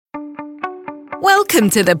Welcome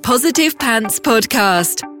to the Positive Pants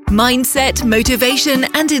Podcast. Mindset, motivation,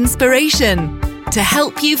 and inspiration to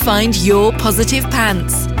help you find your positive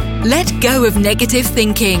pants. Let go of negative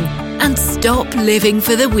thinking and stop living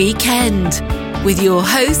for the weekend. With your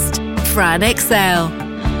host, Fran Excel.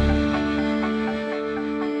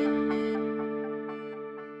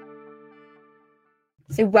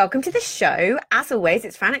 So welcome to the show. As always,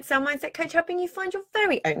 it's Fran Excel Mindset Coach helping you find your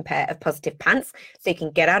very own pair of positive pants so you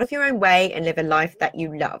can get out of your own way and live a life that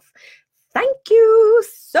you love. Thank you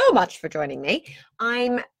so much for joining me.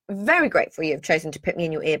 I'm very grateful you've chosen to put me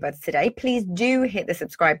in your earbuds today. Please do hit the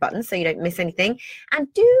subscribe button so you don't miss anything,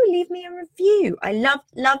 and do leave me a review. I love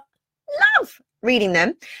reading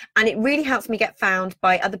them, and it really helps me get found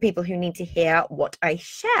by other people who need to hear what I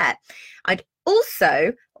share. I'd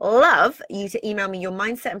also love you to email me your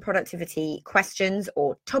mindset and productivity questions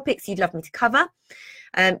or topics you'd love me to cover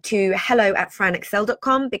to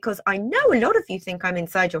hello@franexcel.com, because I know a lot of you think I'm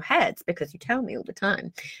inside your heads because you tell me all the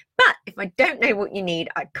time. But if I don't know what you need,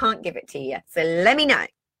 I can't give it to you. So let me know.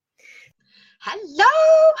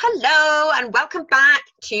 Hello, and welcome back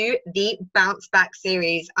to the Bounce Back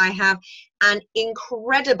series. I have an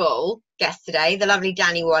incredible guest today, the lovely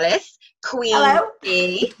Dani Wallace, Queen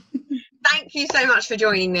Bee. Thank you so much for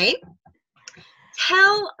joining me.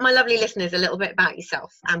 Tell my lovely listeners a little bit about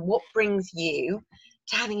yourself and what brings you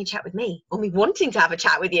to having a chat with me, or me wanting to have a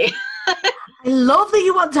chat with you. I love that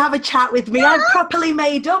you want to have a chat with me. I'm properly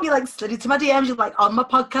made up. You slid into my DMs. You're like, on my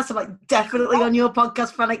podcast. I'm like, definitely on your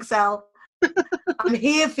podcast, Fran Excel. I'm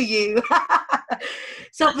here for you.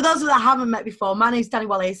 So for those that I haven't met before, my name's Dani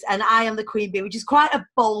Wallace and I am the Queen Bee, which is quite a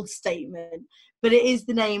bold statement, but it is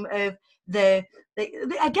the name of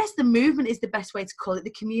I guess the movement is the best way to call it,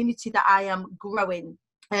 the community that I am growing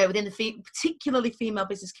within the particularly female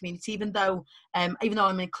business community, even though I'm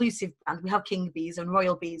an inclusive brand. We have king bees and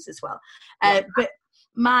royal bees as well. But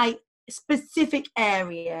my specific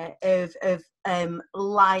area of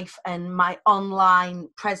life and my online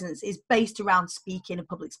presence is based around speaking and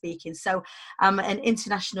public speaking. So I'm an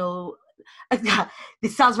international,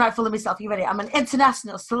 this sounds right full of myself, you ready? I'm an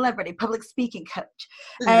international celebrity public speaking coach.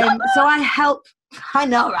 So I help, I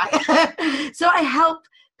know, right? So I help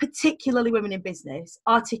particularly women in business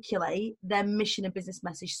articulate their mission and business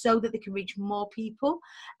message so that they can reach more people,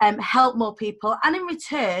 help more people, and in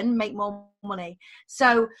return make more money.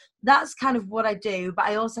 So that's kind of what I do. But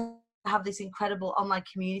I also have this incredible online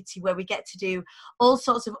community where we get to do all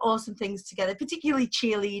sorts of awesome things together, particularly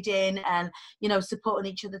cheerleading and,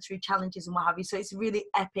 supporting each other through challenges and what have you. So it's a really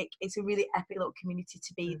epic little community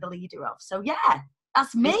to be the leader of. So yeah,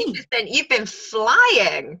 that's me. You've been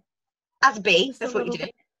flying as a bee. That's what you do.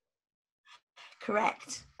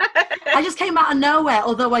 Correct. I just came out of nowhere,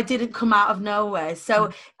 although I didn't come out of nowhere. So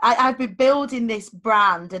I've been building this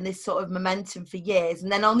brand and this sort of momentum for years.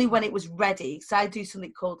 And then only when it was ready, so I do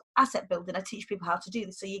something called asset building. I teach people how to do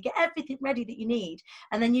this. So you get everything ready that you need,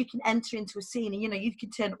 and then you can enter into a scene and, you can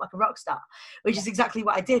turn up like a rock star, which is exactly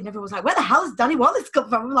what I did. And everyone was like, where the hell has Dani Wallace come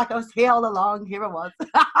from? I'm like, I was here all along. Here I was.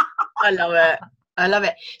 I love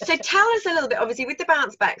it. So tell us a little bit, obviously with the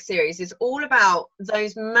Bounce Back series, it's all about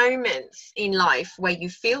those moments in life where you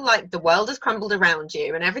feel like the world has crumbled around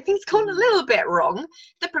you and everything's gone a little bit wrong.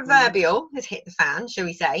 The proverbial has hit the fan, shall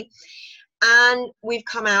we say, and we've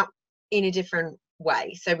come out in a different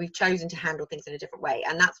way. So we've chosen to handle things in a different way.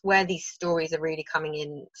 And that's where these stories are really coming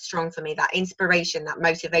in strong for me, that inspiration, that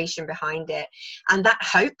motivation behind it, and that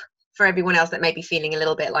hope for everyone else that may be feeling a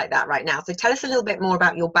little bit like that right now. So tell us a little bit more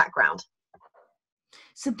about your background.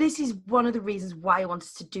 So this is one of the reasons why I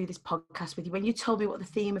wanted to do this podcast with you. When you told me what the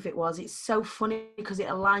theme of it was, it's so funny because it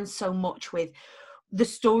aligns so much with the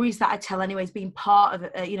stories that I tell anyways. Being part of,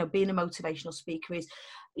 being a motivational speaker is,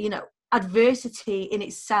 adversity in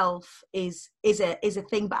itself is a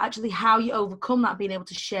thing, but actually how you overcome that, being able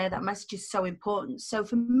to share that message is so important. So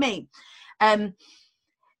for me,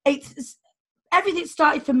 everything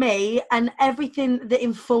started for me, and everything that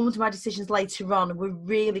informed my decisions later on were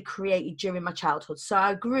really created during my childhood. So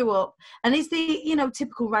I grew up, and it's the,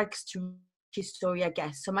 typical rags to riches story, I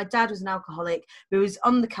guess. So my dad was an alcoholic who was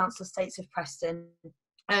on the council estates of Preston.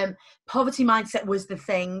 Poverty mindset was the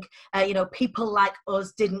thing. People like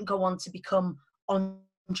us didn't go on to become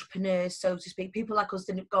entrepreneurs, so to speak. People like us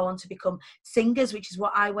didn't go on to become singers, which is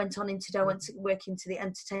what I went on into. I went to work into the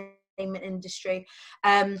entertainment industry.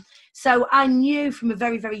 So I knew from a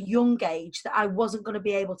very, very young age that I wasn't going to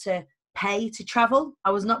be able to pay to travel.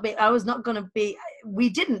 I was not going to be,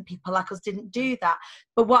 people like us didn't do that.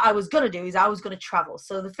 But what I was going to do is I was going to travel.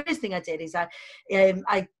 So the first thing I did is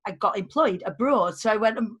I got employed abroad. So I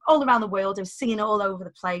went all around the world. I was singing all over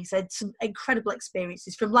the place. I had some incredible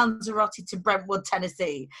experiences from Lanzarote to Brentwood,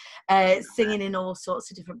 Tennessee, singing in all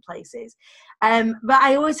sorts of different places. But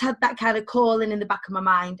I always had that kind of calling in the back of my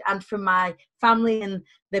mind, and from my family and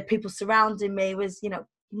the people surrounding me was, you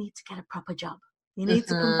need to get a proper job. You need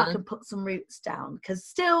to come back and put some roots down, because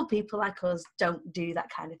still people like us don't do that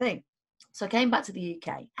kind of thing. So I came back to the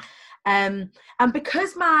UK. And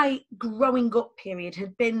because my growing up period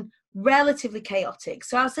had been relatively chaotic,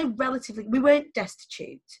 so I'll say relatively, we weren't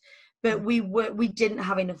destitute, but we didn't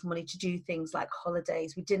have enough money to do things like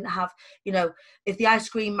holidays. We didn't have, if the ice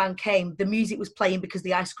cream man came, the music was playing because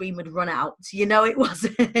the ice cream would run out. It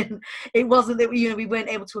wasn't that we weren't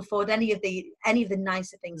able to afford any of the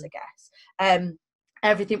nicer things, I guess.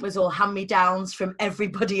 Everything was all hand-me-downs from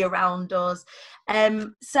everybody around us.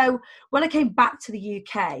 So when I came back to the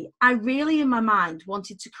UK, I really, in my mind,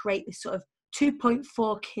 wanted to create this sort of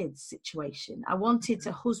 2.4 kids situation. I wanted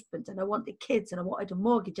a husband, and I wanted kids, and I wanted a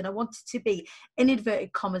mortgage, and I wanted to be, in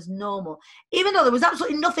inverted commas, normal, even though there was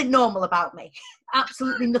absolutely nothing normal about me.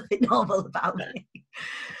 Absolutely nothing normal about me.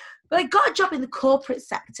 But I got a job in the corporate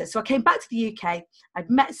sector. So I came back to the UK. I'd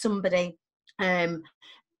met somebody.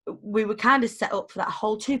 We were kind of set up for that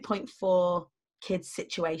whole 2.4 kids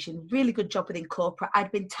situation. Really good job within corporate.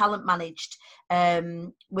 I'd been talent managed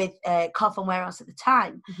with Carphone Warehouse at the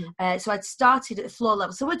time. So I'd started at the floor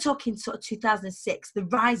level. So we're talking sort of 2006, the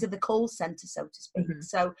rise of the call centre, so to speak.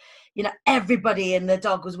 So, everybody and their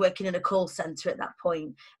dog was working in a call centre at that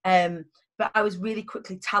point. But I was really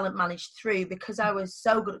quickly talent managed through, because I was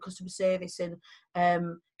so good at customer service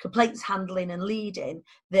and complaints handling and leading,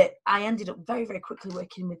 that I ended up very, very quickly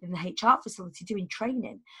working within the HR facility doing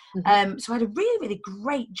training. So I had a really, really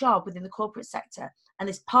great job within the corporate sector. And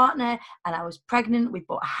this partner, and I was pregnant, we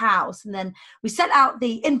bought a house, and then we sent out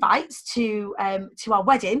the invites to our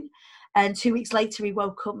wedding. And 2 weeks later, he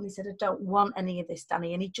woke up and he said, "I don't want any of this,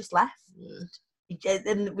 Dani," and he just left.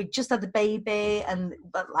 And we just had the baby,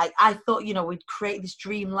 but I thought, we'd create this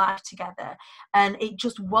dream life together, and it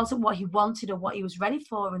just wasn't what he wanted or what he was ready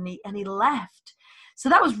for, and he left. So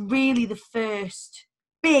that was really the first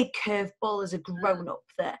big curveball as a grown up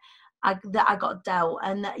that I got dealt,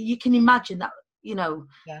 and you can imagine that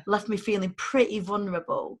left me feeling pretty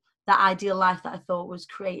vulnerable. That ideal life that I thought was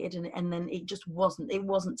created, and then it just wasn't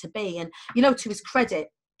to be. And to his credit,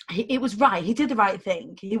 it was right. He did the right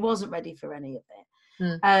thing. He wasn't ready for any of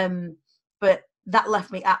it. But that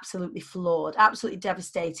left me absolutely floored, absolutely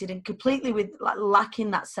devastated, and completely with lacking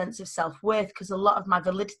that sense of self-worth, because a lot of my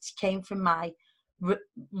validity came from my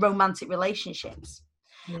romantic relationships.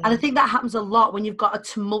 And I think that happens a lot when you've got a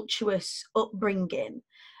tumultuous upbringing.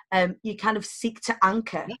 You kind of seek to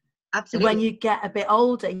anchor. Absolutely. When you get a bit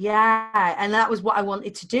older, and that was what I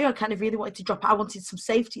wanted to do. I kind of really wanted to drop out. I wanted some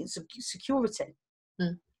safety and some security.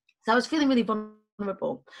 So I was feeling really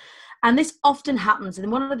vulnerable. And this often happens, and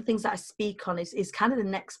one of the things that I speak on is kind of the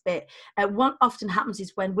next bit. What often happens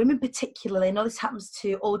is when women particularly, I know this happens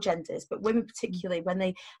to all genders, but women particularly, when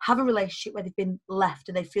they have a relationship where they've been left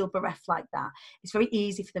and they feel bereft like that, it's very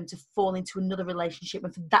easy for them to fall into another relationship,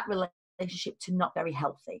 and for that relationship to not very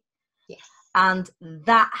healthy. Yes. And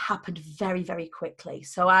that happened very, very quickly.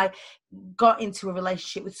 So I got into a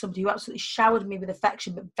relationship with somebody who absolutely showered me with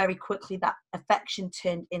affection, but very quickly that affection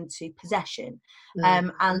turned into possession.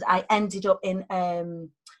 And I ended up in a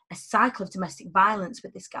cycle of domestic violence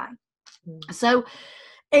with this guy. So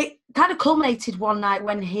it kind of culminated one night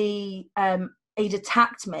when he'd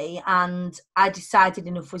attacked me, and I decided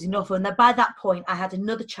enough was enough. And by that point, I had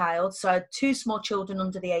another child. So I had 2 small children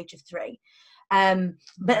under the age of 3.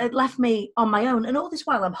 But it left me on my own, and all this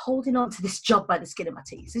while I'm holding on to this job by the skin of my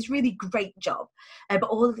teeth. This really great job, but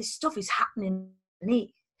all of this stuff is happening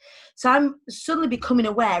beneath. So I'm suddenly becoming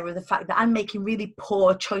aware of the fact that I'm making really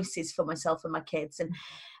poor choices for myself and my kids,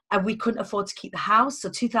 and we couldn't afford to keep the house. So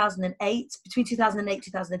between 2008 and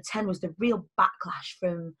 2010 was the real backlash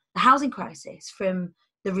from the housing crisis, from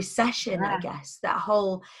the recession, I guess,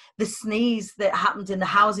 the sneeze that happened in the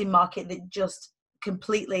housing market that just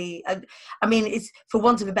completely, I mean, it's, for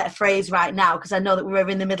want of a better phrase right now, because I know that we're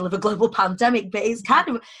in the middle of a global pandemic, but it's kind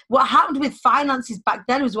of what happened with finances back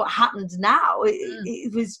then was what happened now.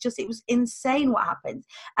 It was insane what happened.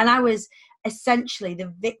 And I was essentially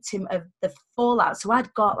the victim of the fallout. So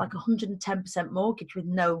I'd got like 110% mortgage with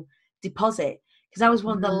no deposit, because I was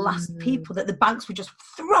one of the last people that the banks were just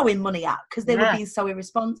throwing money at, because they were being so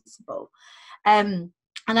irresponsible.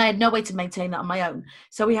 And I had no way to maintain that on my own.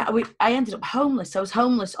 So I ended up homeless. I was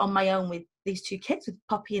homeless on my own with these two kids, with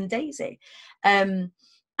Poppy and Daisy. So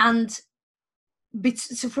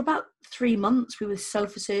for about 3 months, we were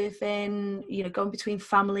sofa surfing, going between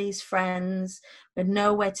families, friends. We had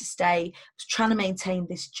nowhere to stay. I was trying to maintain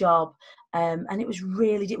this job. And it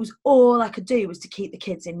was all I could do was to keep the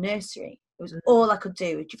kids in nursery. It was all I could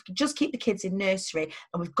do. If you could just keep the kids in nursery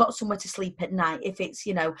and we've got somewhere to sleep at night. If it's,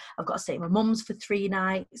 I've got to stay at my mum's for 3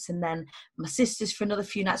 nights and then my sister's for another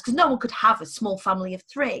few nights, because no one could have a small family of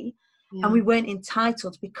 3. Yeah. And we weren't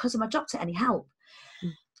entitled because of my job to any help.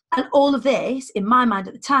 And all of this, in my mind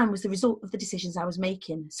at the time, was the result of the decisions I was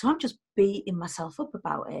making. So I'm just beating myself up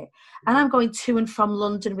about it. And I'm going to and from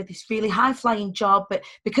London with this really high-flying job, but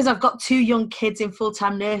because I've got 2 young kids in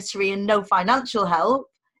full-time nursery and no financial help,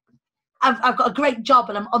 I've got a great job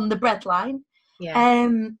and I'm on the breadline. Yeah.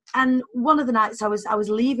 And one of the nights I was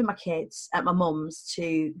leaving my kids at my mum's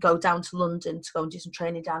to go down to London to go and do some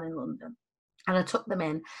training down in London. And I took them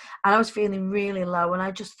in and I was feeling really low. And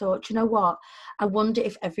I just thought, you know what? I wonder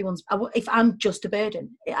if if I'm just a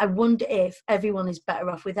burden. I wonder if everyone is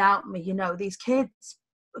better off without me. These kids,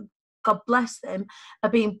 God bless them, are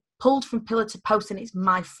being pulled from pillar to post and it's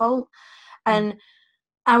my fault. And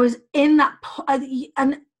I was in that,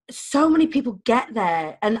 and so many people get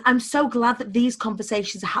there. And I'm so glad that these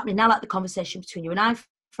conversations are happening now, like the conversation between you and I,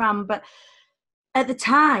 Fran. But at the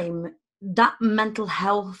time, that mental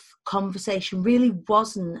health conversation really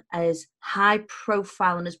wasn't as high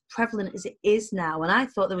profile and as prevalent as it is now. And I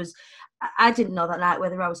thought I didn't know that night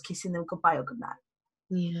whether I was kissing them goodbye or goodnight.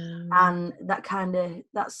 Yeah. And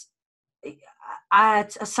I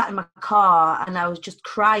sat in my car and I was just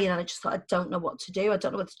crying and I just thought, I don't know what to do. I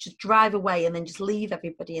don't know whether to just drive away and then just leave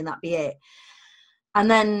everybody and that be it.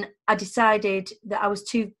 And then I decided that I was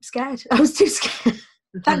too scared.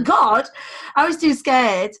 Thank God, I was too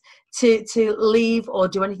scared to leave or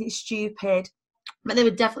do anything stupid. But there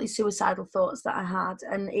were definitely suicidal thoughts that I had.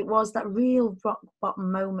 And it was that real rock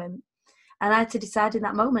bottom moment. And I had to decide in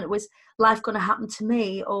that moment, was life going to happen to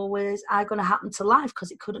me or was I going to happen to life?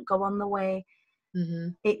 Because it couldn't go on the way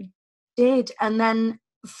it did. And then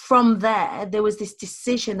from there was this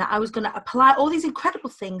decision that I was going to apply all these incredible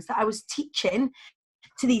things that I was teaching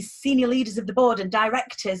to these senior leaders of the board and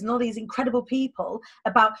directors and all these incredible people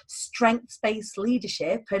about strengths-based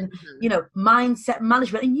leadership and, mindset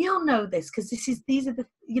management. And you'll know this because these are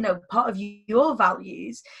the, part of your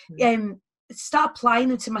values. Start applying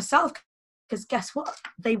them to myself because guess what?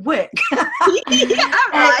 They work. Yeah,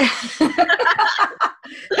 right.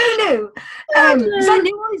 Who knew? So I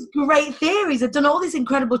knew all these great theories. I'd done all this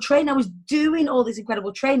incredible training. I was doing all this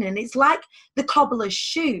incredible training. And it's like the cobbler's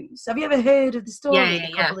shoes. Have you ever heard of the story of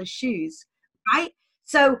the cobbler's shoes? Right?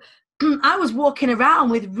 So I was walking around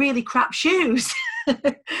with really crap shoes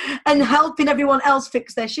and helping everyone else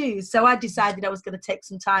fix their shoes. So I decided I was going to take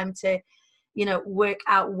some time to, work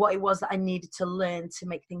out what it was that I needed to learn to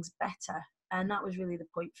make things better. And that was really the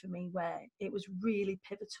point for me where it was really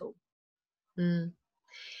pivotal. And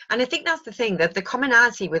I think that's the thing, that the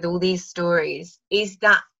commonality with all these stories is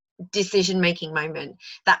that decision-making moment,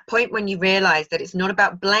 that point when you realize that it's not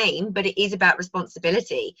about blame, but it is about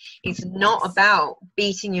responsibility. It's not about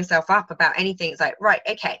beating yourself up about anything. It's like, right,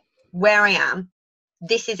 okay, where I am,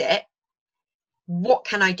 this is it. What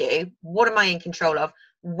can I do? What am I in control of?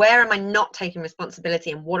 Where am I not taking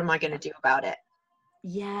responsibility? And what am I going to do about it?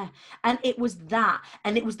 Yeah, and it was that,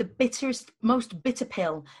 and it was the most bitter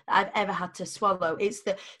pill that I've ever had to swallow.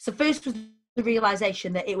 So first was the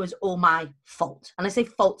realization that it was all my fault, and I say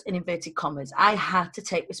fault in inverted commas. I had to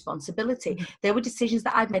take responsibility. There were decisions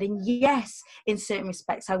that I'd made, and yes, in certain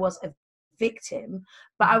respects, I was a victim,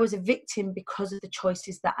 but I was a victim because of the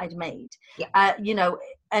choices that I'd made. Yeah.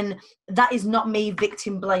 And that is not me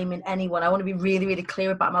victim blaming anyone. I want to be really, really clear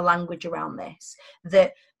about my language around this.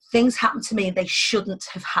 That things happened to me, they shouldn't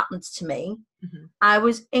have happened to me. I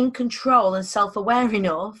was in control and self-aware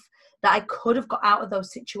enough that I could have got out of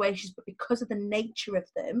those situations, but because of the nature of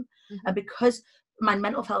them and because my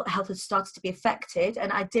mental health had started to be affected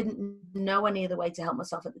and I didn't know any other way to help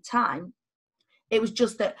myself at the time, it was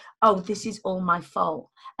just that, this is all my fault.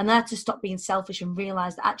 And I had to stop being selfish and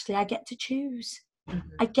realize that actually I get to choose.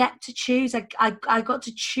 I get to choose. I got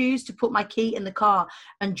to choose to put my key in the car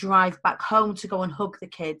and drive back home to go and hug the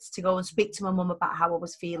kids, to go and speak to my mum about how I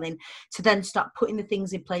was feeling, to then start putting the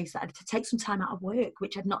things in place that I had to take some time out of work,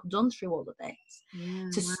 which I'd not done through all of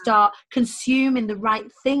this, to start consuming the right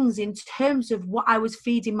things in terms of what I was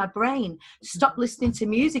feeding my brain, stop listening to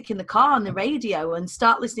music in the car on the radio and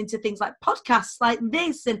start listening to things like podcasts like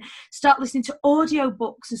this and start listening to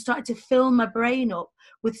audiobooks and started to fill my brain up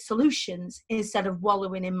with solutions instead of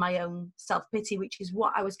wallowing in my own self-pity, which is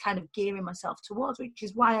what I was kind of gearing myself towards, which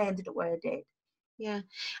is why I ended up where I did. Yeah.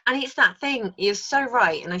 And it's that thing, you're so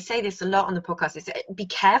right. And I say this a lot on the podcast, is be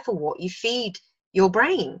careful what you feed your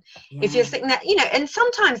brain. If you're sitting there, and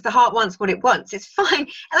sometimes the heart wants what it wants. It's fine.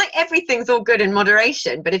 Like everything's all good in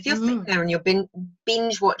moderation. But if you're sitting there and you're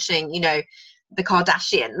binge watching, the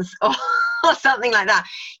Kardashians or something like that,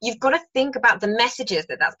 you've got to think about the messages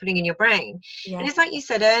that's putting in your brain. And it's like you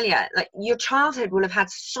said earlier, like your childhood will have had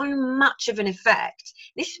so much of an effect.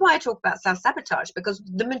 This is why I talk about self-sabotage, because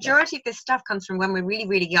the majority of this stuff comes from when we're really,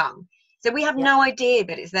 really young. So we have no idea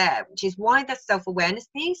that it's there, which is why the self-awareness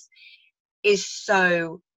piece is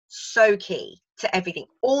so, so key to everything.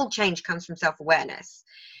 All change comes from self-awareness,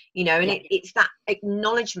 and it's that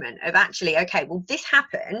acknowledgement of actually, okay, well, this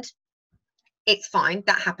happened. It's fine.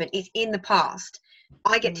 That happened. It's in the past.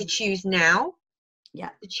 I get to choose now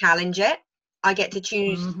to challenge it. I get to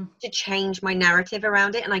choose to change my narrative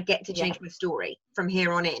around it, and I get to change my story from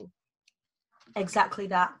here on in. Exactly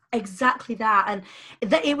that. And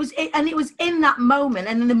that it was in that moment,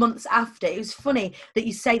 and in the months after, it was funny that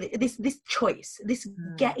you say that this choice, this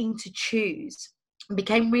getting to choose,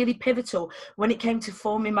 became really pivotal when it came to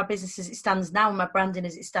forming my business as it stands now and my branding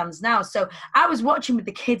as it stands now. So I was watching with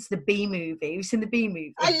the kids the Bee Movie. You've seen the Bee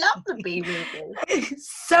Movie? I love the Bee Movie. It's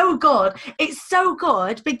so good. It's so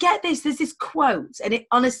good. But get this, there's this quote, and it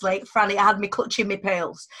honestly, Franny, it had me clutching my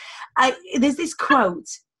pearls. There's this quote,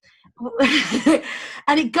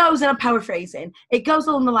 and it goes, and I'm paraphrasing, it goes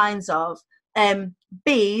along the lines of,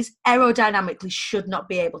 bees aerodynamically should not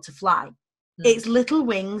be able to fly. Its little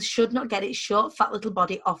wings should not get its short, fat little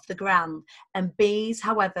body off the ground. And bees,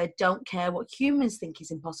 however, don't care what humans think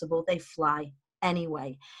is impossible. They fly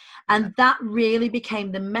anyway. And that really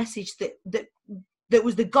became the message that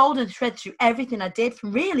was the golden thread through everything I did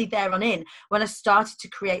from really there on in, when I started to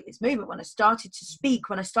create this movement, when I started to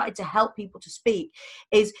speak, when I started to help people to speak,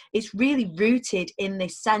 it's really rooted in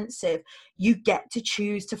this sense of you get to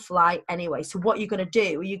choose to fly anyway. So what you're going to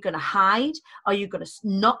do, are you going to hide? Are you going to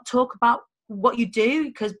not talk about what you do?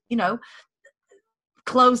 Because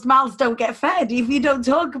closed mouths don't get fed. If you don't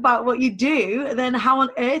talk about what you do, then how on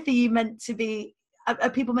earth are you meant to be, are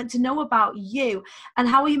people meant to know about you? And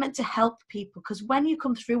how are you meant to help people? Because when you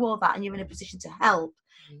come through all that and you're in a position to help,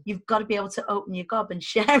 you've got to be able to open your gob and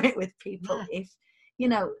share it with people. If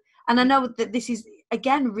and I know that this is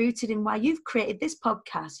again rooted in why you've created this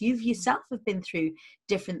podcast. You've yourself have been through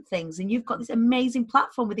different things, and you've got this amazing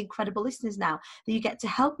platform with incredible listeners now that you get to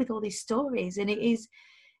help with all these stories. And it's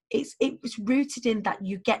rooted in that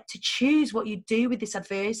you get to choose what you do with this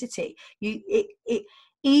adversity. It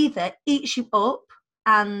either eats you up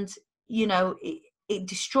and it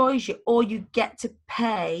destroys you, or you get to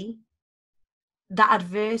pay that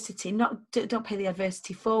adversity, don't pay the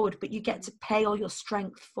adversity forward, but you get to pay all your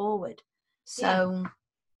strength forward. So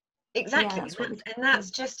exactly, that's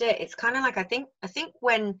just it. It's kind of like I think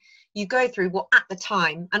when you go through what at the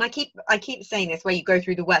time, and I keep saying this, where you go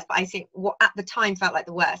through the worst, but I think what at the time felt like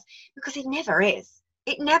the worst, because it never is.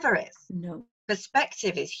 No,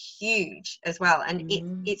 perspective is huge as well, and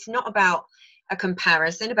it's not about a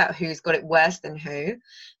comparison about who's got it worse than who,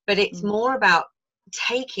 but it's more about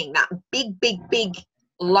taking that big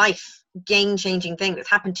life game-changing thing that's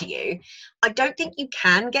happened to you. I don't think you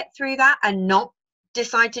can get through that and not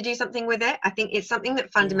decide to do something with it. I think it's something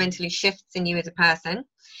that fundamentally shifts in you as a person,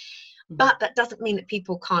 but that doesn't mean that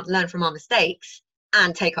people can't learn from our mistakes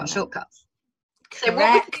and take our shortcuts. Correct. So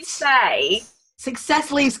what would you say?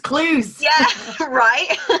 Success leaves clues. Yeah,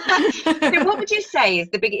 right. So what would you say is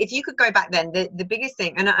the biggest, if you could go back then, the biggest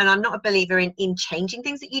thing, and I'm not a believer in changing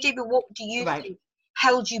things that you do, but what do you think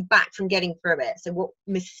held you back from getting through it? So what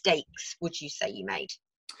mistakes would you say you made?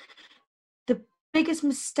 The biggest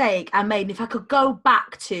mistake I made, and if I could go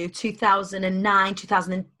back to 2009,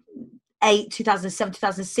 2008, 2007,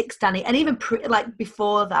 2006, Dani, and even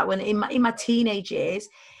before that, when in my teenage years,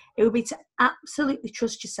 it would be to absolutely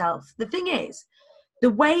trust yourself. The thing is, the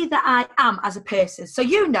way that I am as a person, so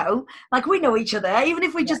we know each other, even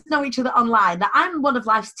if we just know each other online, that I'm one of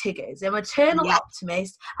life's Tiggers. I'm an eternal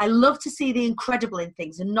optimist. I love to see the incredible in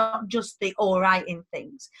things and not just the all right in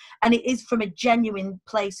things. And it is from a genuine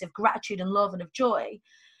place of gratitude and love and of joy.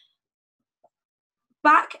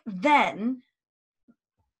 Back then,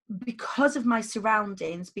 because of my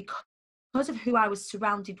surroundings, because of who I was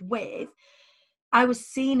surrounded with, I was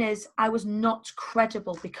seen as I was not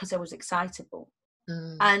credible because I was excitable.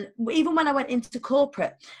 And even when I went into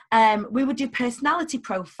corporate, we would do personality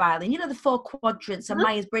profiling, the 4 quadrants and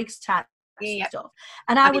Myers-Briggs type stuff.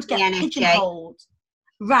 And I would get pigeonholed.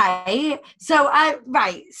 Right. So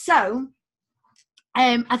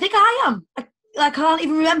I think I am. I can't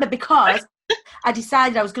even remember because I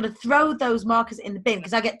decided I was going to throw those markers in the bin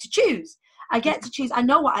because I get to choose. I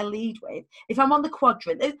know what I lead with. If I'm on the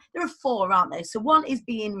quadrant, there are 4, aren't there? So one is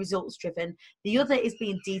being results driven, the other is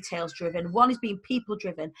being details driven, one is being people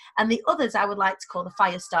driven, and the others I would like to call the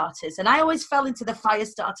fire starters. And I always fell into the fire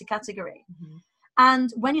starter category. Mm-hmm.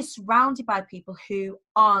 And when you're surrounded by people who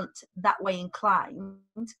aren't that way inclined,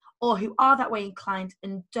 or who are that way inclined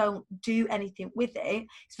and don't do anything with it,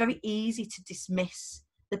 it's very easy to dismiss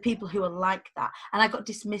the people who are like that. And I got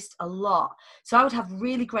dismissed a lot. So I would have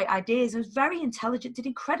really great ideas. I was very intelligent, did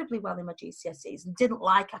incredibly well in my GCSEs and didn't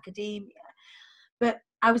like academia. But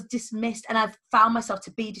I was dismissed, and I've found myself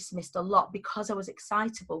to be dismissed a lot because I was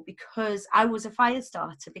excitable, because I was a fire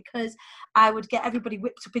starter, because I would get everybody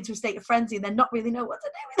whipped up into a state of frenzy and then not really know what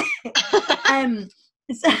to do with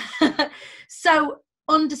it. So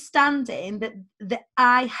understanding that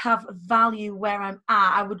I have value where I'm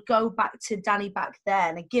at, I would go back to Dani back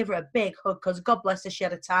then and give her a big hug, because God bless her, she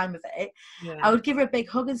had a time of it. Yeah. I would give her a big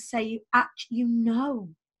hug and say, you know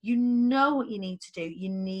what you need to do. You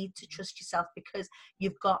need to trust yourself because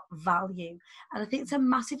you've got value. And I think it's a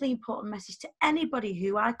massively important message to anybody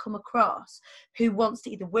who I come across who wants to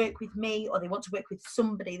either work with me or they want to work with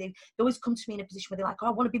somebody. They always come to me in a position where they're like, oh, I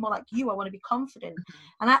want to be more like you. I want to be confident.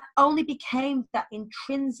 Mm-hmm. And I only became that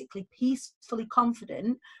intrinsically, peacefully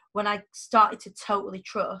confident when I started to totally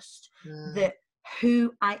trust that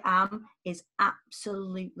who I am is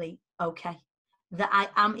absolutely okay. That I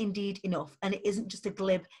am indeed enough, and it isn't just a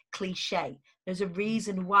glib cliche. There's a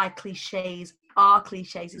reason why cliches are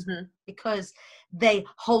cliches. It's because they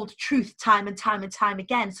hold truth time and time and time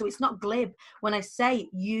again. So it's not glib when I say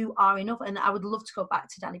you are enough. And I would love to go back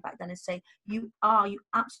to Dani back then and say, you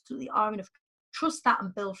absolutely are enough. Trust that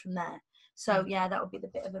and build from there. So yeah, that would be the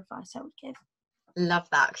bit of advice I would give. Love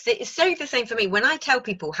that. Because it's so the same for me. When I tell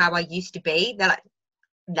people how I used to be, they're like,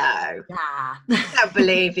 no, I don't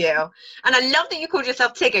believe you. And I love that you called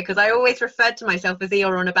yourself Tigger, because I always referred to myself as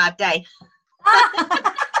Eeyore on a bad day.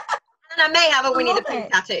 And I may have a Winnie the Pooh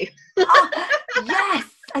tattoo. Yes,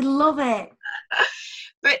 I love it.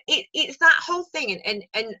 But it's that whole thing, and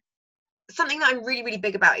something that I'm really, really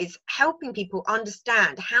big about is helping people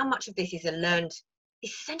understand how much of this is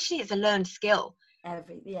essentially a learned skill.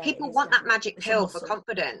 People want that magic pill for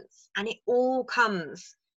confidence, and it all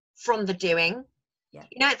comes from the doing. Yeah.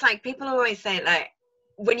 You know, it's like people always say, like,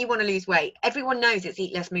 when you want to lose weight, everyone knows it's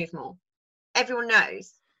eat less, move more. Everyone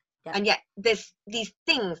knows. Yeah. And yet there's these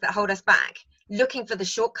things that hold us back, looking for the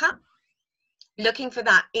shortcut, looking for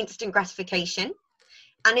that instant gratification.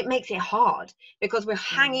 And it makes it hard because we're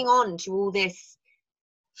hanging on to all this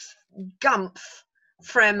gumph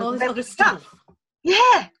from all this other stuff.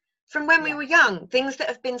 Yeah. From when we were young, things that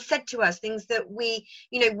have been said to us, things that we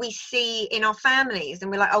see in our families, and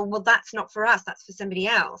we're like, oh, well, that's not for us, that's for somebody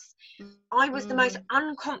else. I was the most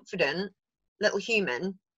unconfident little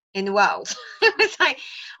human in the world. It was like,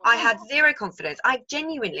 I had zero confidence. I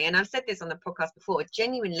genuinely, and I've said this on the podcast before,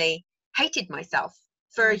 genuinely hated myself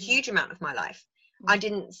for a huge amount of my life. I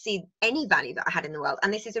didn't see any value that I had in the world.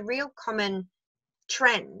 And this is a real common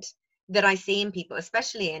trend that I see in people,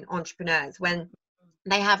 especially in entrepreneurs, when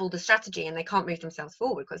they have all the strategy and they can't move themselves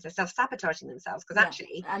forward because they're self-sabotaging themselves, because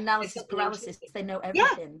actually analysis paralysis, they know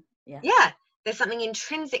everything. Yeah, there's something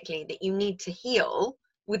intrinsically that you need to heal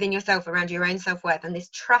within yourself around your own self-worth, and this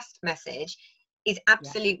trust message is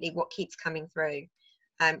absolutely what keeps coming through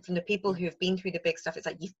from the people who have been through the big stuff. It's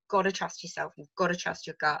like, you've got to trust yourself, you've got to trust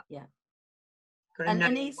your gut, got to know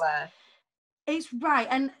your worth. It's right.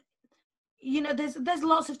 And there's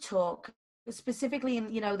lots of talk, specifically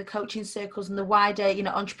in the coaching circles and the wider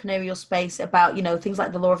entrepreneurial space, about things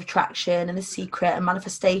like the law of attraction and The Secret and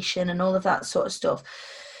manifestation and all of that sort of stuff.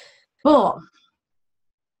 But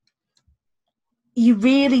you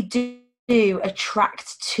really do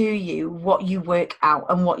attract to you what you work out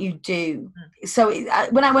and what you do. So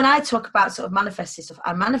when I talk about sort of manifesting stuff,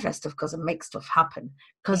 I manifest stuff because I make stuff happen,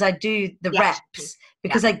 because I do the reps,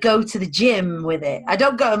 because I go to the gym with it. I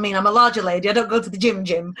don't go, I'm a larger lady, I don't go to the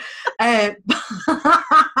gym. But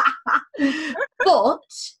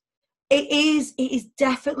it is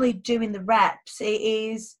definitely doing the reps. It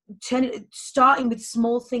is starting with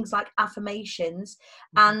small things like affirmations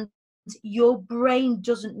and your brain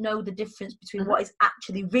doesn't know the difference between what is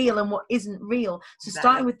actually real and what isn't real. So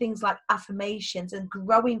starting with things like affirmations and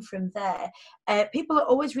growing from there, people are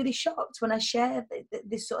always really shocked when I share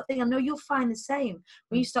this sort of thing. I know you'll find the same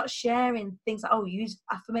when you start sharing things like, use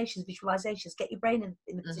affirmations, visualizations, get your brain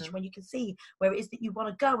in the position where you can see where it is that you want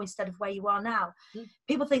to go instead of where you are now.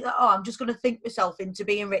 People think that, I'm just going to think myself into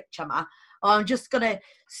being rich, am I? Or I'm just going to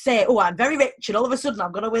say, I'm very rich, and all of a sudden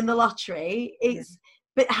I'm going to win the lottery.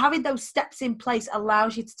 But having those steps in place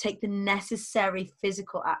allows you to take the necessary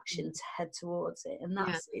physical action to head towards it. And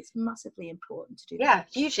it's massively important to do that.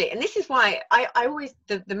 Yeah, hugely. And this is why I always,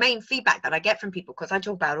 the main feedback that I get from people, because I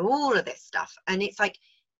talk about all of this stuff, and it's like,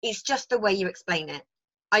 it's just the way you explain it.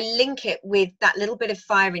 I link it with that little bit of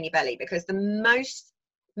fire in your belly, because the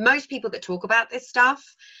most people that talk about this stuff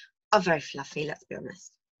are very fluffy, let's be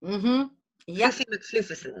honest. Fluffy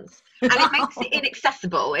McFluffisons. And it makes it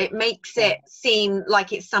inaccessible. It makes it seem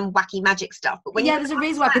like it's some wacky magic stuff. But when there's a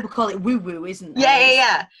reason why people call it woo-woo, isn't there?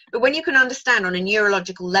 Yeah. But when you can understand on a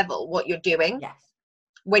neurological level what you're doing,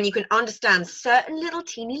 when you can understand certain little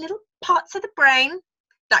teeny little parts of the brain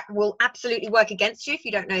that will absolutely work against you if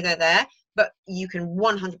you don't know they're there, but you can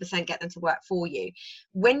 100% get them to work for you.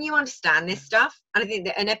 When you understand this stuff, and I think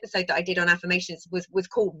that an episode that I did on affirmations was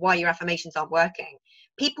called Why Your Affirmations Aren't Working.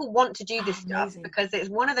 People want to do this stuff because it's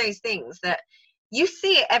one of those things that you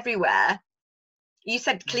see it everywhere. You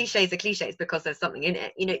said cliches are cliches because there's something in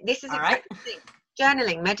it. This is exactly the thing.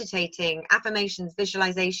 Journaling, meditating, affirmations,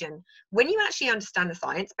 visualization. When you actually understand the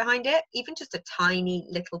science behind it, even just a tiny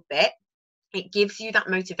little bit, it gives you that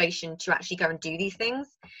motivation to actually go and do these things.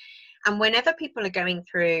 And whenever people are going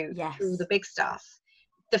through the big stuff,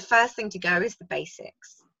 the first thing to go is the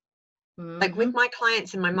basics. Like with my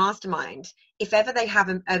clients in my mastermind, if ever they have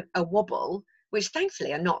a wobble, which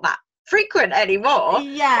thankfully are not that frequent anymore,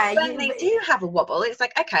 when they do have a wobble, it's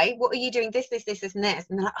like, okay, what are you doing? This, and this.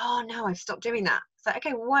 And they're like, oh no, I've stopped doing that. It's like,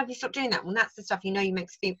 okay, well, why have you stopped doing that? Well, that's the stuff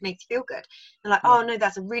makes you feel good. They're like, oh no,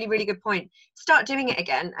 that's a really, really good point. Start doing it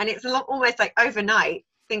again. And it's almost like overnight,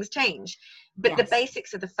 things change. But the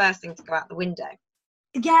basics are the first thing to go out the window.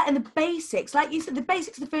 Yeah, and the basics, like you said, the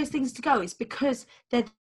basics are the first things to go. It's because they're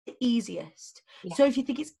the easiest. So if you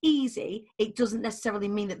think it's easy, it doesn't necessarily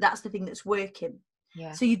mean that that's the thing that's working.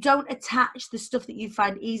 So you don't attach the stuff that you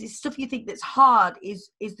find easy. Stuff you think that's hard is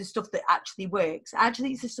the stuff that actually works.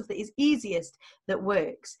 Actually, it's the stuff that is easiest that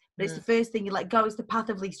works. But it's the first thing you let go. It's the path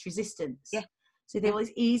of least resistance. So you think, well,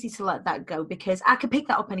 it's easy to let that go because I can pick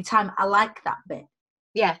that up anytime. I like that bit.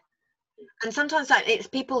 And sometimes it's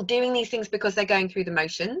people doing these things because they're going through the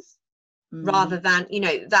motions rather than,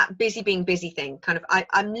 that being busy thing. Kind of,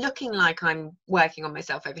 I'm looking like I'm working on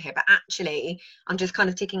myself over here, but actually I'm just kind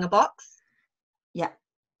of ticking a box.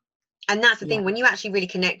 And that's the thing, when you actually really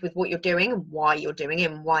connect with what you're doing and why you're doing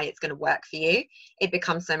it and why it's going to work for you, it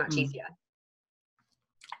becomes so much easier.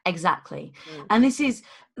 Exactly. And this is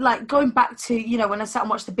like going back to, when I sat and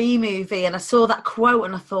watched the B movie and I saw that quote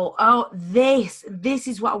and I thought, oh, this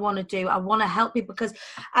is what I want to do. I want to help people because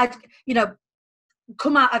I'd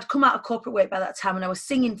come out of corporate work by that time and I was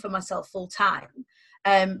singing for myself full time.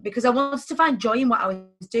 Because I wanted to find joy in what I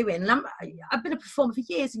was doing. And I've been a performer for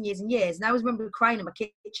years and years and years. And I always remember crying in my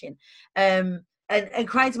kitchen and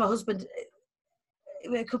crying to my husband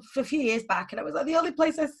a few years back. And I was like, the only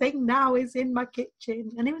place I sing now is in my kitchen.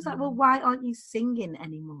 And he was like, well, why aren't you singing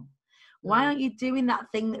anymore? Why aren't you doing that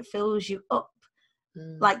thing that fills you up?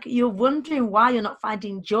 Like you're wondering why you're not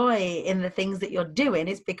finding joy in the things that you're doing.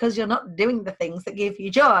 It's because you're not doing the things that give you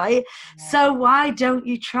joy. So why don't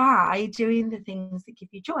you try doing the things that give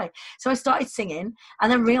you joy? So I started singing and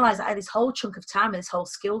then realized I had this whole chunk of time and this whole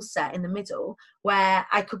skill set in the middle where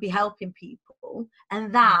I could be helping people,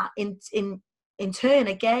 and that in turn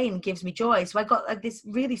again gives me joy. So I got like this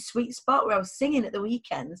really sweet spot where I was singing at the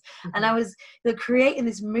weekends and I was creating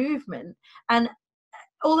this movement, and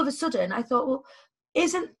all of a sudden I thought, well,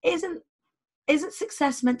 isn't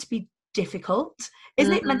success meant to be difficult?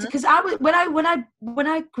 Isn't it meant to? Because when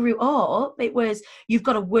I grew up, it was you've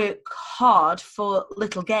got to work hard for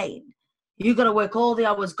little gain. You've got to work all the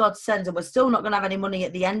hours God sends, and we're still not going to have any money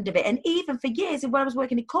at the end of it. And even for years, when I was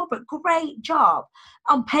working in corporate, great job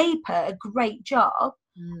on paper, a great job,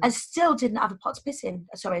 I still didn't have a pot to piss in.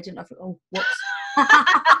 Sorry, I didn't have it. Oh, whoops!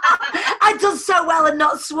 I'd done so well and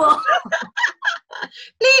not swore.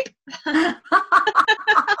 Bleep.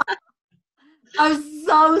 I'm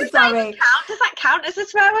so sorry. Does that count as a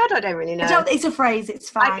swear word? I don't really know. It's a phrase. It's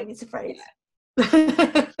fine. It's a phrase.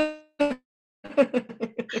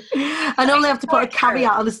 I normally have to put a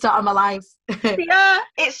caveat on the start of my life. Yeah,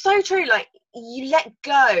 it's so true. Like you let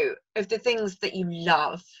go of the things that you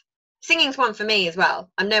love Singing's one for me as well.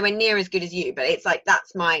 I'm nowhere near as good as you, but it's like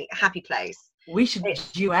that's my happy place. We should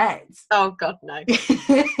duet. Oh God, no.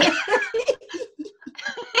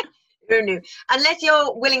 Who knew? Unless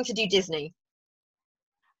you're willing to do Disney.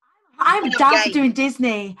 I'm down for doing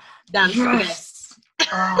Disney. Dance. Yes.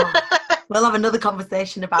 Oh, we'll have another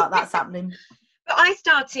conversation about that's happening. But I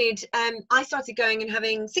started going and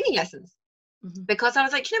having singing lessons. Because I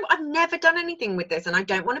was like, you know what, I've never done anything with this and I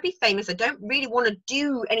don't want to be famous. I don't really want to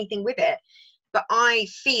do anything with it. But I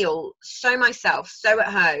feel so myself, so at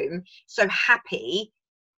home, so happy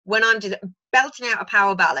when I'm just belting out a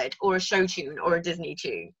power ballad or a show tune or a Disney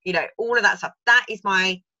tune, you know, all of that stuff. That is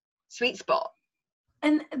my sweet spot.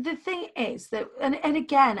 And the thing is that, and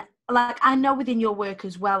again, like I know within your work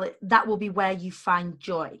as well, that will be where you find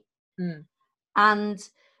joy. And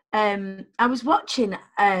I was watching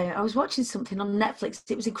something on Netflix.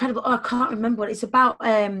 It was incredible. Oh, I can't remember what it's about.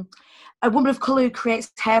 A woman of colour who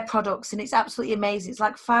creates hair products, and it's absolutely amazing. It's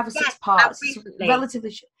like 5 or 6 parts. It's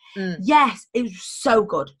relatively. Yes, it was so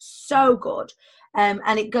good, so good.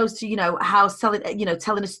 And it goes to, you know, how telling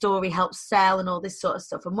a story helps sell and all this sort of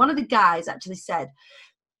stuff. And one of the guys actually said,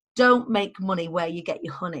 "Don't make money where you get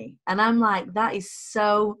your honey." And I'm like, that is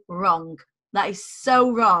so wrong. That is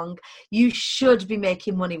so wrong. You should be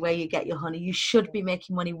making money where you get your honey. You should be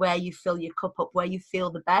making money where you fill your cup up, where you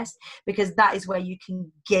feel the best, because that is where you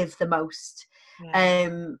can give the most.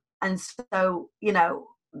 And so, you know,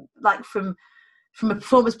 like from a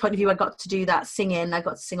performance point of view, I got to do that singing. I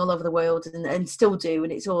got to sing all over the world and still do,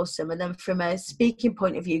 and it's awesome. And then from a speaking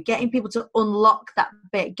point of view, getting people to unlock that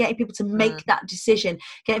bit, getting people to make that decision,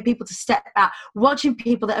 getting people to step out, watching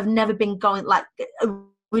people that have never been going, like,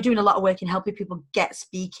 we're doing a lot of work in helping people get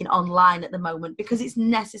speaking online at the moment because it's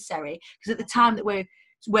necessary. Because at the time that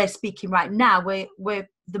we're speaking right now, we're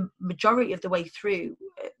the majority of the way through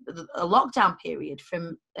a lockdown period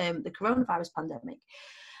from the coronavirus pandemic.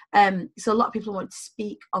 So a lot of people want to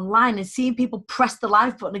speak online, and seeing people press the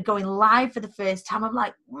live button and going live for the first time, I'm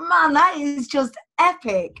like, man, that is just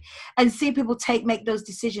epic. And seeing people make those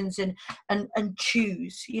decisions and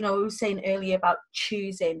choose, you know, we were saying earlier about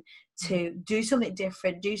choosing to do something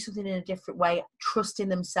different, do something in a different way, trusting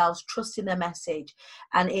themselves, trusting their message.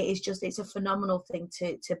 And it's a phenomenal thing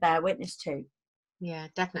to bear witness to. Yeah,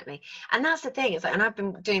 definitely. And that's the thing. It's like, and I've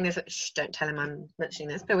been doing this. Don't tell him I'm mentioning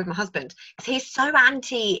this, but with my husband, because he's so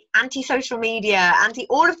anti social media, anti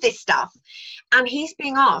all of this stuff, and he's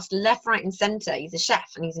being asked left, right, and centre. He's a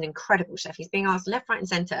chef, and he's an incredible chef. He's being asked left, right, and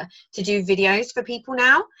centre to do videos for people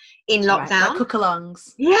now in lockdown, right, like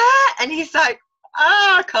cook-alongs. Yeah, and he's like,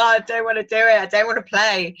 oh God, I don't want to do it. I don't want to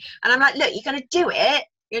play. And I'm like, look, you're going to do it.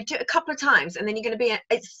 You're going to do it a couple of times, and then you're going to be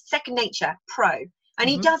it's second nature, pro. And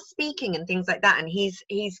he does speaking and things like that, and he's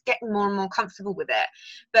getting more and more comfortable with it.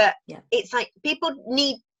 But it's like people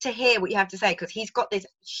need to hear what you have to say, because he's got this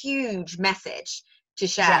huge message to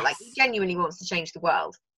share. Yes. Like, he genuinely wants to change the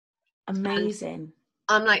world. Amazing.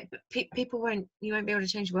 And I'm like, people won't be able to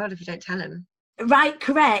change the world if you don't tell them. Right,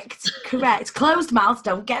 correct. Closed mouths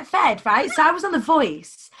don't get fed, right? So I was on The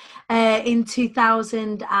Voice in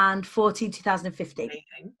 2014, 2015.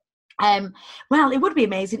 Amazing. Well, it would be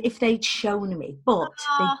amazing if they'd shown me, but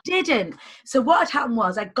they didn't. So what had happened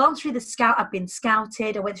was I'd gone through I'd been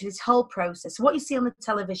scouted, I went through this whole process. So what you see on the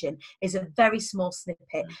television is a very small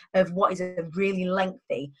snippet of what is a really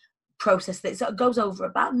lengthy process that goes over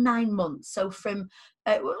about 9 months. So from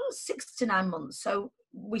 6 to 9 months. So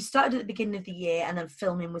we started at the beginning of the year, and then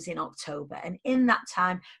filming was in October. And in that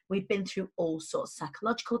time, we'd been through all sorts of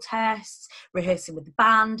psychological tests, rehearsing with the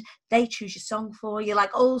band. They choose your song for you,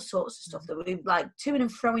 like all sorts of stuff that we like toing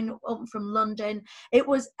and froing up from London. It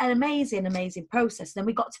was an amazing, amazing process. Then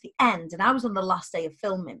we got to the end, and I was on the last day of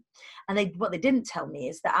filming. And what they didn't tell me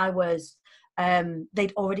is that I was,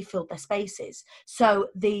 they'd already filled their spaces. So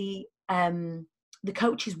the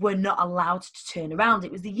coaches were not allowed to turn around.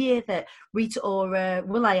 It was the year that Rita Ora,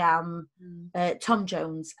 will.i.am, Tom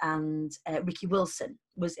Jones and Ricky Wilson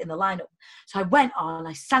was in the lineup. So I went on,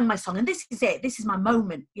 I sang my song, and this is it. This is my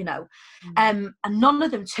moment, you know. And none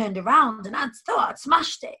of them turned around, and I thought I'd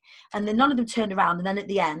smashed it. And then none of them turned around. And then at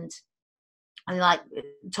the end, and like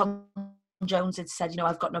Tom Jones had said, you know,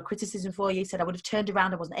 I've got no criticism for you. He said I would have turned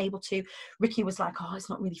around, I wasn't able to. Ricky was like, oh, it's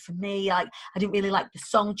not really for me. Like, I didn't really like the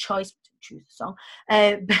song choice. Choose the song.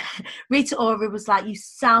 Rita Ora was like, you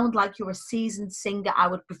sound like you're a seasoned singer. I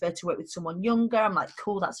would prefer to work with someone younger. I'm like,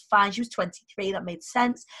 cool, that's fine. She was 23, that made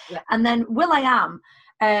sense. Yeah. And then will.i.am,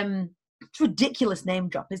 It's a ridiculous name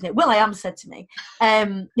drop, isn't it? Will.i.am said to me,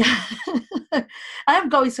 I am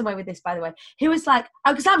going somewhere with this, by the way. He was like,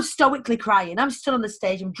 because I'm stoically crying. I'm stood on the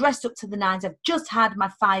stage. I'm dressed up to the nines. I've just had my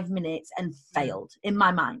 5 minutes and failed in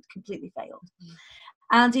my mind, completely failed.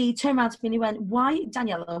 And he turned around to me and he went,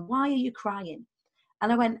 Daniela, why are you crying?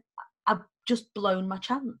 And I went, I've just blown my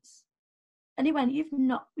chance. And he went,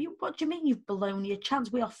 what do you mean you've blown your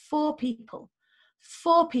chance? We are 4 people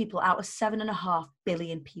out of 7.5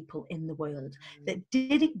 billion people in the world that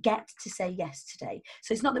didn't get to say yes today.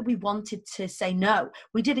 So it's not that we wanted to say no,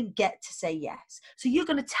 we didn't get to say yes. So you're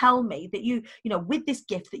going to tell me that you know, with this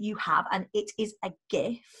gift that you have, and it is a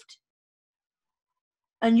gift,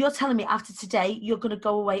 and you're telling me after today you're going to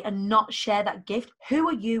go away and not share that gift. Who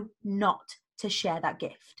are you not to share that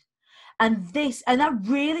gift? And that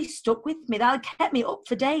really stuck with me. That kept me up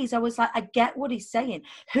for days. I was like, I get what he's saying.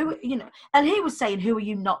 And he was saying, who are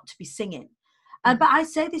you not to be singing? But I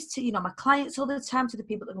say this to, my clients all the time, to the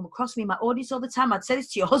people that come across me, my audience all the time. I'd say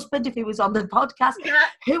this to your husband if he was on the podcast. Yeah.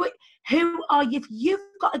 Who are you? If you've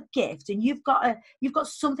got a gift and you've got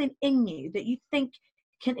something in you that you think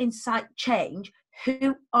can incite change,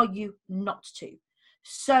 who are you not to?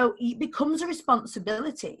 So it becomes a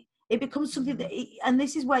responsibility. It becomes something that, and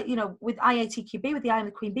this is where, with IATQB, with the I Am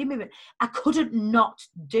the Queen Bee movement, I couldn't not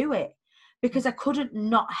do it, because I couldn't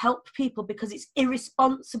not help people, because it's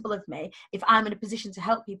irresponsible of me if I'm in a position to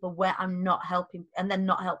help people where I'm not helping, and then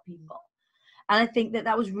not help people. And I think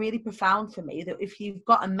that was really profound for me, that if you've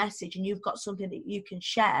got a message and you've got something that you can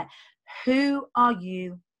share, who are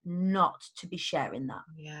you not to be sharing that?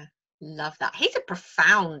 Yeah. Love that. He's a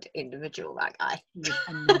profound individual, that guy. He's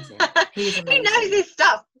amazing. He's amazing. He knows his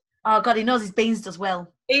stuff. Oh God, he knows his beans does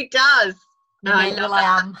well. He does. No, I love that.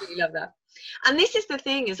 I am. I love that. And this is the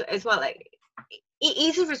thing as well, like, it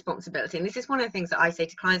is a responsibility. And this is one of the things that I say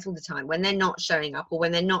to clients all the time when they're not showing up, or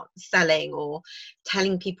when they're not selling or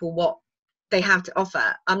telling people what they have to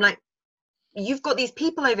offer. I'm like, you've got these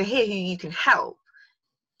people over here who you can help,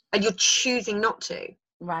 and you're choosing not to.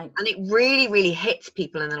 Right. And it really, really hits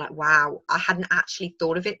people, and they're like, wow, I hadn't actually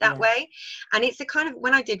thought of it that way. And it's the kind of,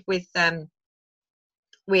 when I did with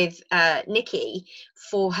Nikki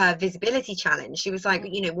for her visibility challenge, she was like,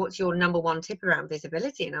 what's your number one tip around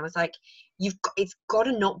visibility? And I was like, it's got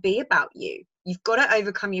to not be about you. You've got to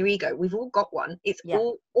overcome your ego. We've all got one. It's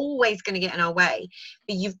always going to get in our way,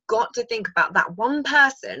 but you've got to think about that one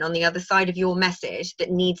person on the other side of your message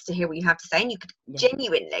that needs to hear what you have to say, and you could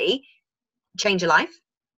genuinely change your life.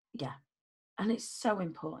 Yeah. And it's so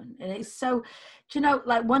important. And it's so,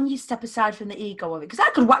 like, when you step aside from the ego of it, because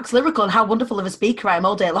I could wax lyrical on how wonderful of a speaker I am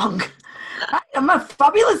all day long. I'm a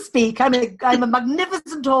fabulous speaker. I'm a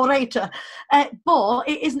magnificent orator. But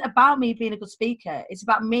it isn't about me being a good speaker. It's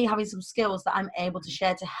about me having some skills that I'm able to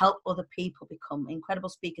share to help other people become incredible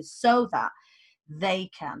speakers, so that they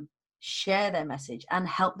can share their message and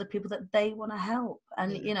help the people that they want to help.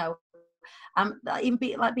 And, even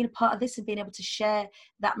being a part of this and being able to share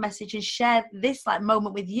that message and share this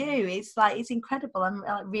moment with you, it's incredible. I'm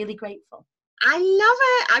really grateful. I love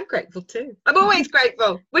it. I'm grateful too. I'm always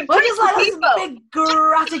grateful. We're just like this big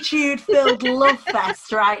gratitude-filled love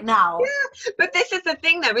fest right now. Yeah, but this is the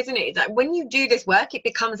thing, though, isn't it? It's like when you do this work, it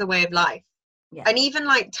becomes a way of life. Yeah. And even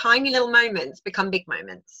tiny little moments become big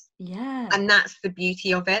moments. Yeah. And that's the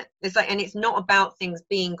beauty of it. It's and it's not about things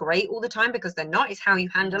being great all the time, because they're not. It's how you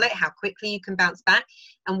handle it, how quickly you can bounce back,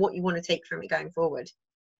 and what you want to take from it going forward.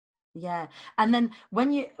 Yeah. And then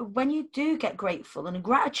when you do get grateful, and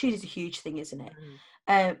gratitude is a huge thing, isn't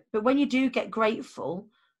it? But when you do get grateful,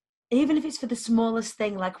 even if it's for the smallest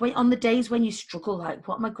thing, on the days when you struggle,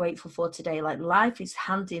 what am I grateful for today? Life is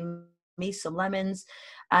handing me some lemons,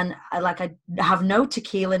 and I have no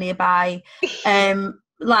tequila nearby.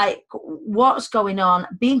 What's going on?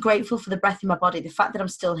 Being grateful for the breath in my body, the fact that I'm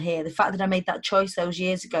still here, the fact that I made that choice those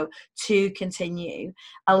years ago to continue,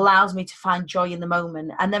 allows me to find joy in the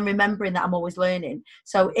moment. And then remembering that I'm always learning.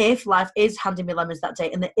 So if life is handing me lemons that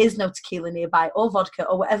day, and there is no tequila nearby, or vodka,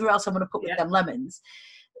 or whatever else I'm going to put with them lemons,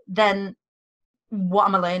 then what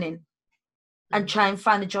am I learning? And try and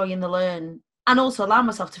find the joy in the learn, and also allow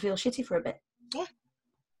myself to feel shitty for a bit. Yeah,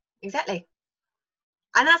 exactly.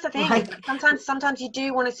 And that's the thing. Sometimes you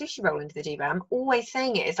do want a sushi roll into the diva. I'm always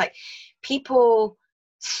saying it. It's people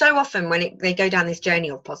so often when they go down this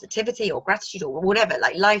journey of positivity or gratitude or whatever,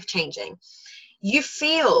 life changing, you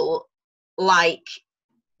feel like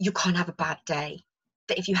you can't have a bad day.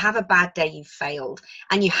 That if you have a bad day, you've failed,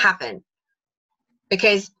 and you haven't,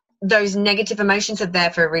 because those negative emotions are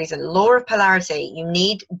there for a reason. Law of polarity. You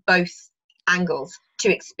need both angles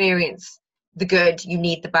to experience the good. You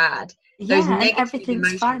need the bad. Yeah, and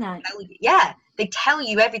everything's finite. They tell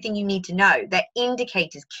you everything you need to know. They're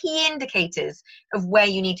indicators, key indicators of where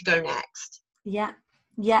you need to go next.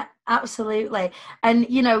 Yeah, absolutely. And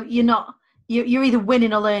you're either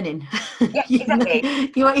winning or learning. Yeah,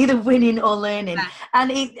 exactly. You are either winning or learning. Yeah.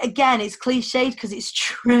 And it's cliched because it's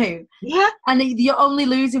true. Yeah. And you're only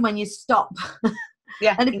losing when you stop.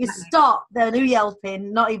 Yeah. And if you stop, then who are you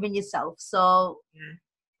helping? Not even yourself. So,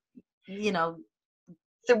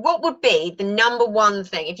 So what would be the number one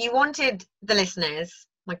thing, if you wanted the listeners,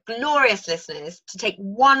 my glorious listeners, to take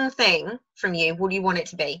one thing from you, what do you want it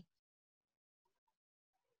to be?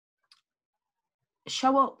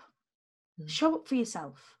 Show up. Show up for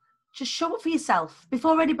yourself. Just show up for yourself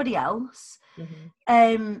before anybody else.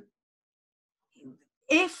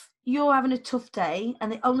 If you're having a tough day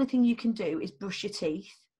and the only thing you can do is brush your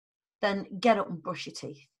teeth, then get up and brush your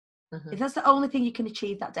teeth. If that's the only thing you can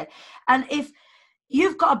achieve that day. And if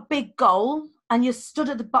you've got a big goal and you're stood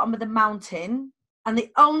at the bottom of the mountain and the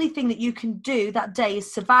only thing that you can do that day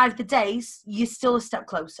is survive the days, you're still a step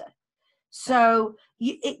closer. So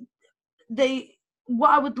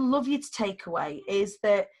what I would love you to take away is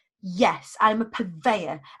that, yes, I'm a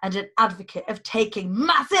purveyor and an advocate of taking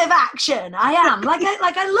massive action. I am.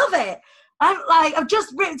 I love it. I've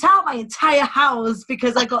just ripped out my entire house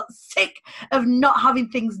because I got sick of not having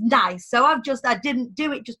things nice. So I didn't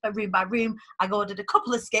do it just by room. I ordered a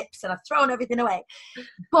couple of skips and I've thrown everything away.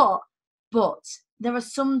 But there are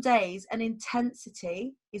some days, and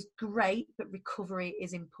intensity is great, but recovery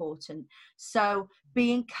is important. So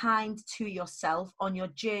being kind to yourself on your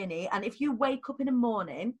journey. And if you wake up in the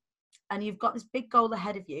morning and you've got this big goal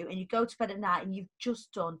ahead of you and you go to bed at night and you've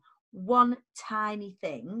just done one tiny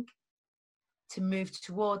thing to move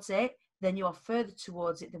towards it, then you are further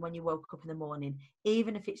towards it than when you woke up in the morning,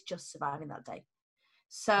 even if it's just surviving that day.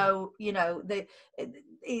 So,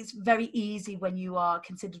 it's very easy when you are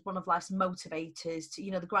considered one of life's motivators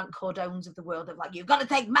to, the Grant Cardones of the world of you've got to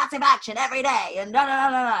take massive action every day and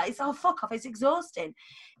no. It's fuck off. It's exhausting.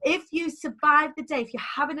 If you survive the day, if you're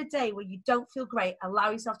having a day where you don't feel great, allow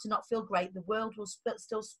yourself to not feel great. The world will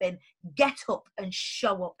still spin. Get up and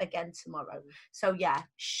show up again tomorrow. So yeah,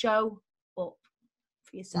 show up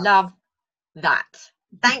for yourself. Love that.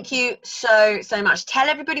 Thank you so much. Tell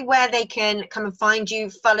everybody where they can come and find you,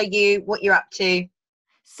 follow you, what you're up to.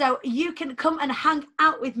 So you can come and hang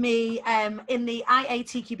out with me in the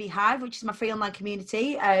IATQB Hive, which is my free online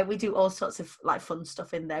community. We do all sorts of fun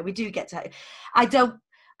stuff in there. We do get to,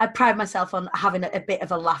 I pride myself on having a bit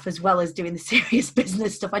of a laugh as well as doing the serious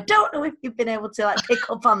business stuff. I don't know if you've been able to pick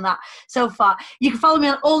up on that so far. You can follow me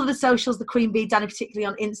on all of the socials, the Queen Bee Dani, particularly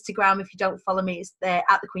on Instagram. If you don't follow me, it's there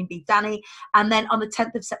at the Queen Bee Dani. And then on the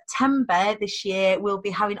 10th of September this year, we'll be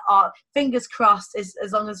having our fingers crossed as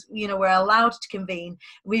long as we're allowed to convene.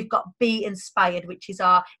 We've got Be Inspired, which is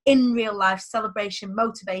our in real life celebration,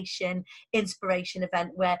 motivation, inspiration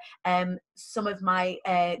event where some of my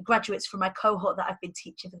graduates from my cohort that I've been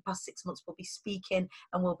teaching for the past 6 months will be speaking,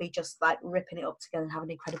 and we'll be just ripping it up together and having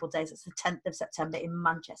incredible days. It's the 10th of September in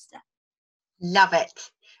Manchester. Love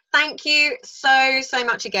it. Thank you so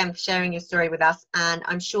much again for sharing your story with us, and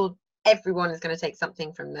I'm sure everyone is going to take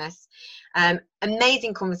something from this.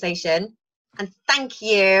 Amazing conversation, and thank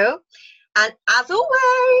you. And as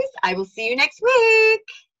always, I will see you next week.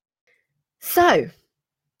 So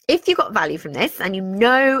if you got value from this and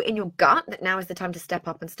in your gut that now is the time to step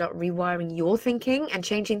up and start rewiring your thinking and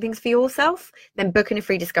changing things for yourself, then book in a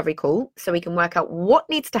free discovery call so we can work out what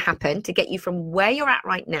needs to happen to get you from where you're at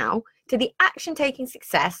right now to the action-taking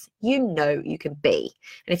success you can be.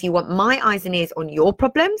 And if you want my eyes and ears on your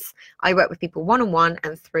problems, I work with people one-on-one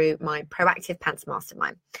and through my Proactive Pants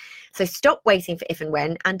Mastermind. So stop waiting for if and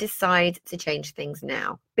when and decide to change things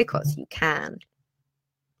now, because you can.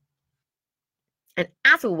 And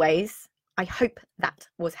as always, I hope that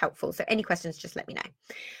was helpful. So any questions, just let me know.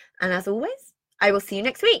 And as always, I will see you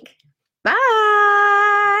next week.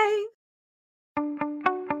 Bye.